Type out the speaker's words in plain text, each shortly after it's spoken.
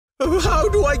How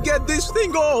do I get this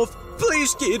thing off?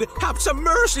 Please, kid, have some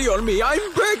mercy on me.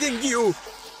 I'm begging you.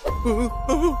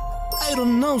 I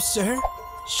don't know, sir.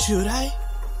 Should I?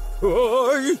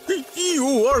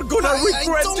 You are gonna regret this.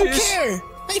 I don't care.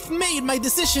 I've made my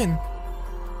decision.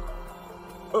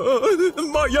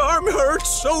 My arm hurts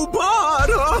so bad.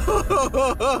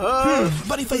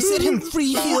 But if I set him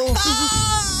free,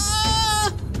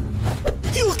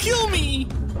 he'll kill me.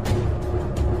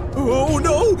 Oh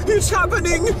no, it's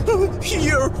happening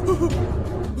here.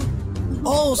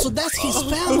 Oh, so that's his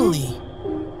family.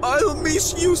 I'll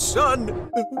miss you, son.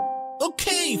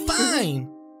 Okay, fine.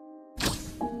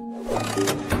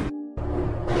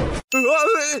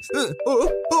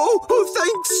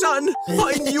 Thanks, son.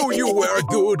 I knew you were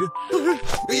good.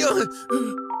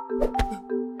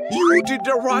 You did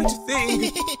the right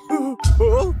thing.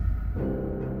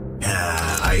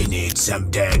 I need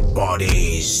some dead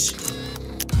bodies.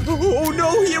 Oh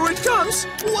no, here it comes.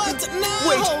 What? No!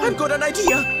 Wait, I've got an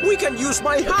idea. We can use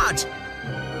my hat.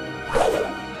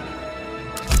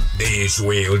 This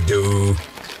will do.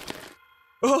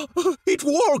 It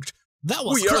worked. That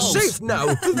was We close. are safe now.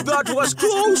 That was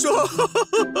close.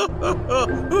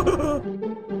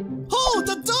 Oh,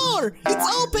 the door! It's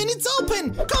open! It's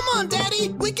open! Come on, Daddy!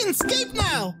 We can escape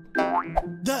now!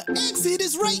 The exit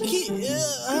is right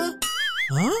here.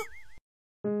 Huh?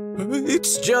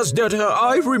 It's just that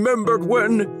I remembered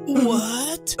when...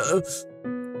 What?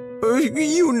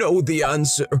 You know the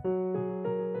answer.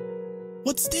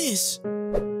 What's this?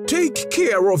 Take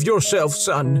care of yourself,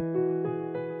 son.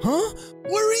 Huh?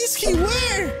 Where is he?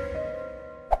 Where?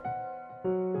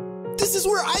 This is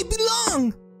where I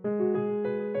belong!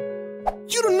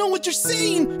 You don't know what you're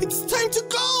saying! It's time to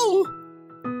go!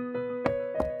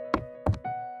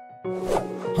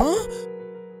 Huh?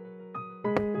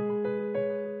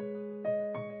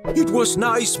 It was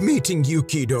nice meeting you,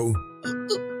 kiddo.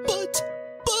 But...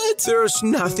 There's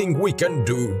nothing we can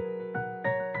do.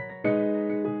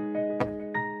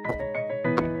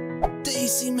 They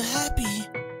seem happy.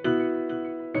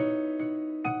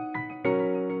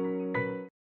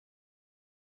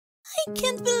 I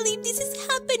can't believe this is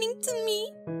happening to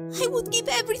me. I would give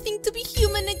everything to be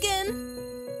human again.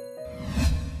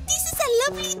 This is a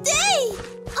lovely day.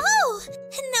 Oh,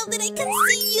 and now that I can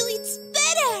see you, it's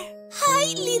better.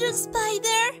 Hi, little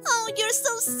spider. Oh, you're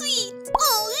so sweet.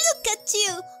 Oh, look at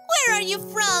you. Where are you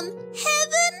from?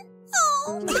 Heaven?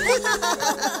 Oh. What is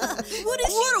she doing? What a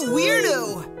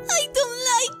weirdo. I don't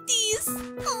like this.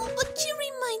 Oh, but you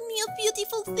remind me of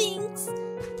beautiful things.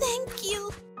 Thank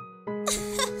you.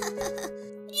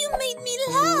 You made me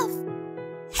laugh.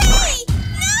 Hey!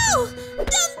 No!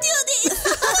 Don't do this!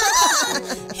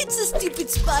 It's a stupid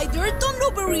spider. Don't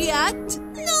overreact.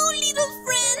 No, little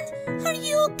friend. Are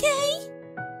you okay?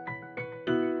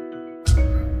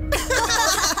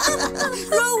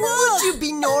 Grow up! Would you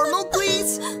be normal,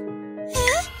 please?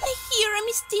 Huh? I hear a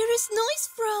mysterious noise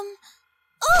from...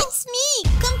 Oh, it's me!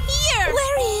 Come here!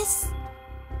 Where is...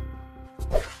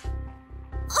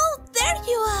 Oh, there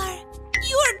you are!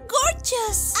 You are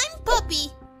gorgeous! I'm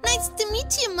Poppy. Nice to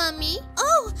meet you, Mommy.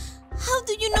 Oh, how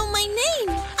do you know my name?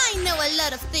 I know a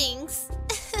lot of things.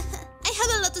 I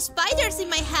have a lot of spiders in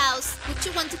my house. Would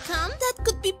you want to come? That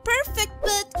could be perfect,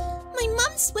 but my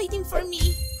mom's waiting for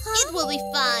me. Huh? It will be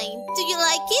fine. Do you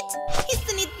like it?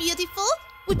 Isn't it beautiful?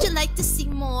 Would you like to see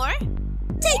more?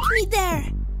 Take me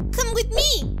there. Come with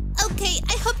me. Okay,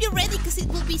 I hope you're ready because it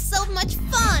will be so much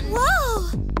fun.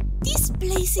 Wow! This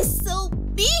place is so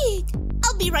big.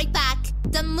 I'll be right back.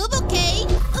 Don't move, okay?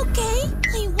 Okay.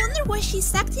 I wonder why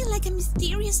she's acting like a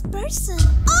mysterious person.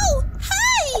 Oh,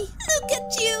 hi! Look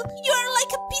at you. You are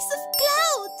like a piece of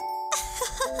cloud.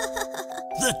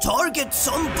 The target's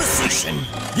on position.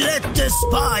 Let the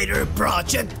spider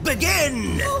project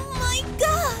begin. Oh my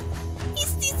god!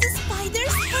 Is this a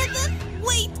spider's heaven?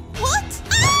 Wait, what?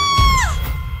 Ah!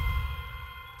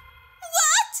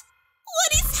 What?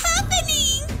 What is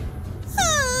happening?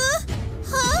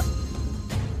 Huh?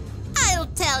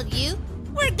 I'll tell you.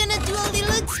 We're gonna do a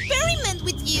little experiment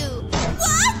with you.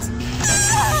 What?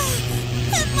 Ah!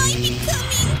 Am I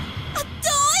becoming a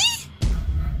toy?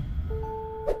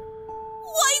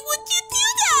 Why would you do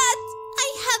that? I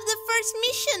have the first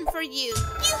mission for you.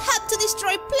 You have to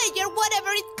destroy player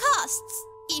whatever it costs.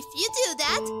 If you do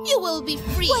that, you will be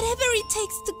free. Whatever it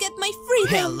takes to get my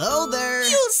freedom. Hello there.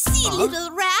 You'll see,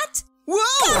 little rat.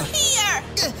 Whoa! Come here.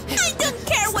 I don't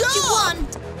care what you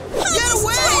want. I'll Get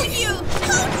destroy away! you.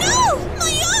 Oh no!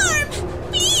 My arm!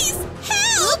 Please,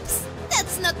 help! Oops,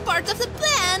 that's not part of the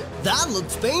plan. That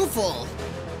looks painful.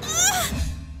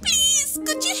 Please,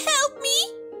 could you help me?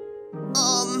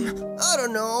 I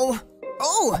don't know.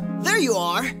 Oh, there you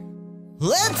are.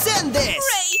 Let's end this!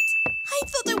 Great! I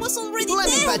thought I was already Let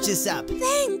dead. me patch this up.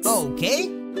 Thanks. Okay,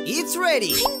 it's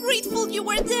ready. I'm grateful you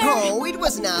were there. Oh, it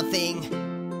was nothing.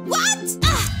 What?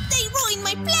 They ruined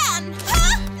my plan!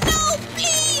 Huh? No,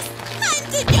 please! I'm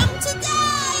too young to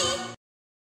die!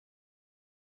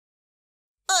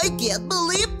 I can't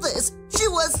believe this. She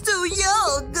was too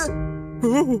young.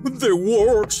 Oh, the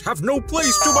works have no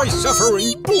place to my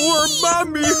suffering. Poor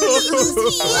mommy. Ouch!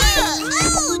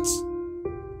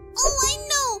 Oh, I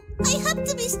know. I have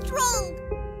to be strong.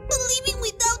 But living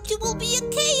without you will be a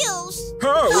chaos.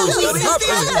 How is What that is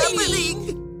happening?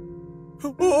 happening?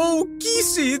 Oh,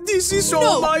 Kissy, this is all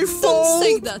No, my don't fault.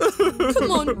 say that.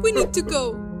 Come on, we need to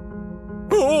go.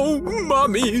 Oh,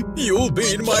 mommy, you'll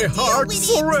be in my can't deal heart with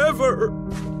it. forever.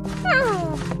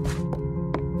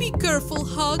 Be careful,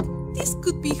 Hug. This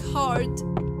could be hard.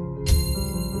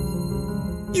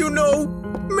 You know,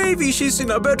 maybe she's in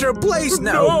a better place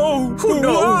now. No, who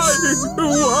knows?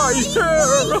 Why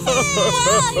her?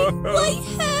 Why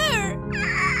her?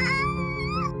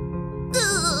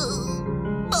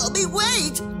 Mommy,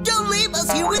 wait! Don't leave us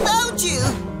here without you!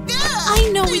 I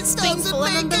know This it's doesn't painful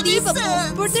and make any unbelievable,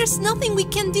 sense. but there's nothing we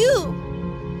can do.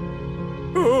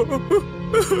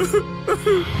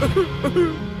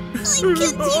 I can't even say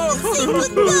goodbye.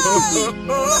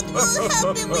 What will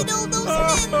happen with all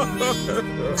those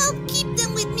memories? I'll keep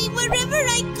them with me wherever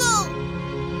I go.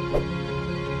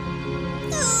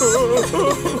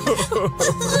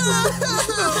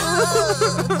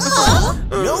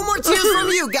 No more tears from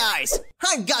you guys!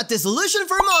 I've got the solution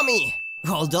for Mommy!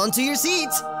 Hold on to your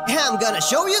seats. I'm gonna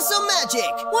show you some magic!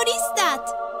 What is that?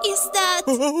 Is that...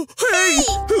 Oh, hey,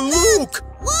 look!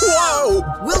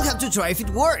 Wow! We'll have to try if it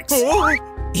works. Oh,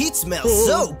 It smells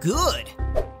so good!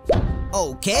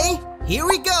 Okay, here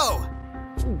we go!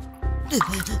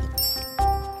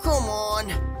 Come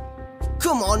on!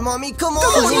 Come on, Mommy, come on!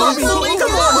 come on, mommy, Mommy,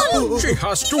 come on! She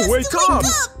has to wake up!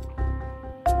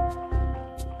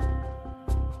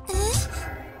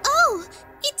 Oh,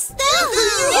 it's them!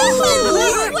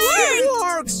 It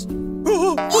works!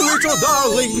 Oh, little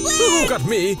darling, look at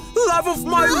me! Love of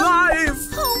my life!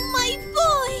 Oh, my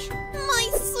boy! My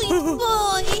sweet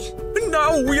boy!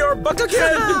 Now we are back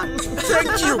again!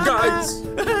 Thank you, guys!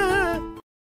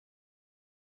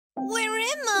 Where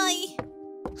am I?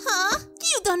 Huh?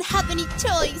 You don't have any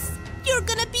choice. You're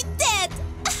gonna be dead.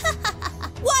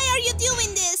 Why are you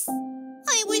doing this?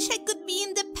 I wish I could be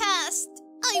in the past.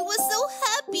 I was so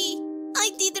happy.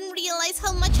 I didn't realize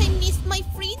how much I missed my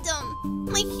freedom,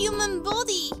 my human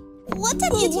body. What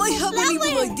have you Oh, I done, have an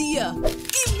evil flower? idea.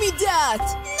 Give me that.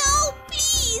 No,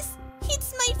 please.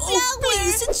 It's my flower. Oh,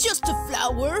 please, it's just a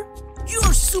flower.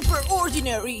 You're super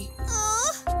ordinary.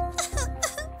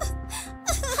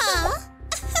 Huh?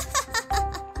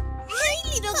 Hey,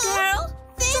 little girl.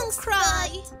 Don't cry.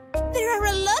 There are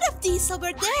a lot of these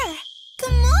over there.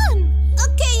 Come on.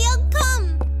 Okay, I'll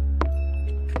come.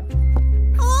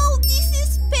 Oh, this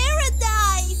is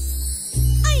paradise.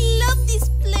 I love this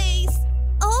place.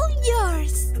 All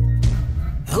yours.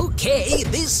 Okay,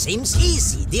 this seems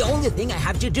easy. The only thing I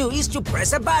have to do is to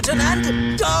press a button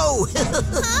and go!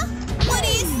 Huh? What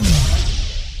is...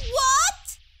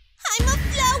 What? I'm a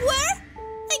flower?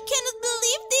 I cannot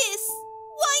believe this.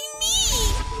 Why me?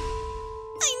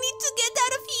 I need to get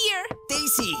out of here.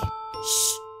 Daisy!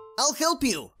 Shh! I'll help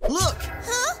you. Look!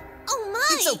 Huh? Oh my.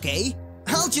 It's okay.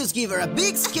 I'll just give her a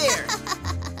big scare.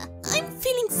 I'm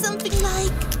feeling something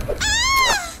like...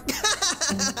 Ah!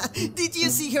 Did you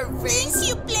see her face? Thank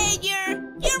you, player.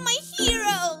 You're my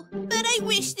hero. But I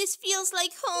wish this feels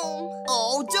like home.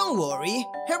 Oh, don't worry.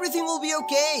 Everything will be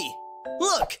okay.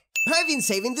 Look, I've been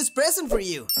saving this present for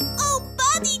you. Oh,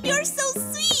 buddy, you're so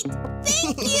sweet.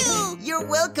 Thank you. You're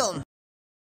welcome.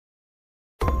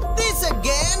 This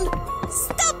again?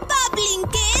 Stop babbling,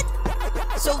 kid.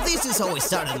 So this is how I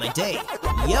started my day.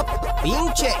 Yep,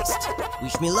 being chased.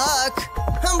 Wish me luck.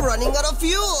 I'm running out of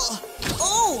fuel.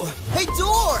 Oh, a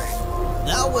door.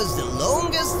 That was the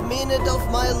longest minute of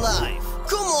my life.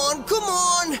 Come on, come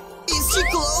on. Is she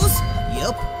close?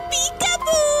 Yep.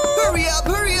 Peekaboo. Hurry up,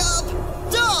 hurry up.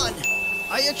 Done.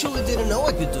 I actually didn't know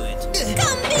I could do it.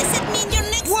 Come visit me in your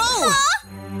next... Whoa. Huh?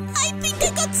 I think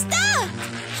I got stuck.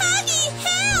 Huggy,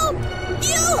 help.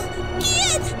 You,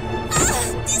 kid.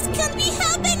 This can't be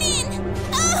happening.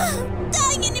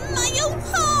 Dying in my own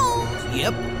home.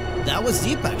 Yep, that was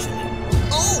deep actually.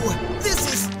 Oh, this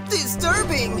is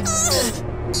disturbing.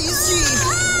 Is she?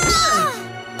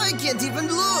 I can't even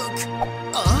look.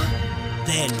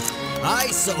 Then I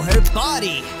saw her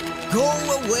body. Go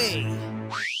away.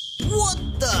 What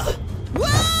the?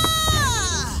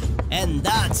 Wah! And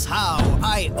that's how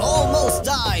I almost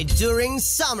died during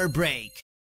summer break.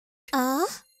 Uh?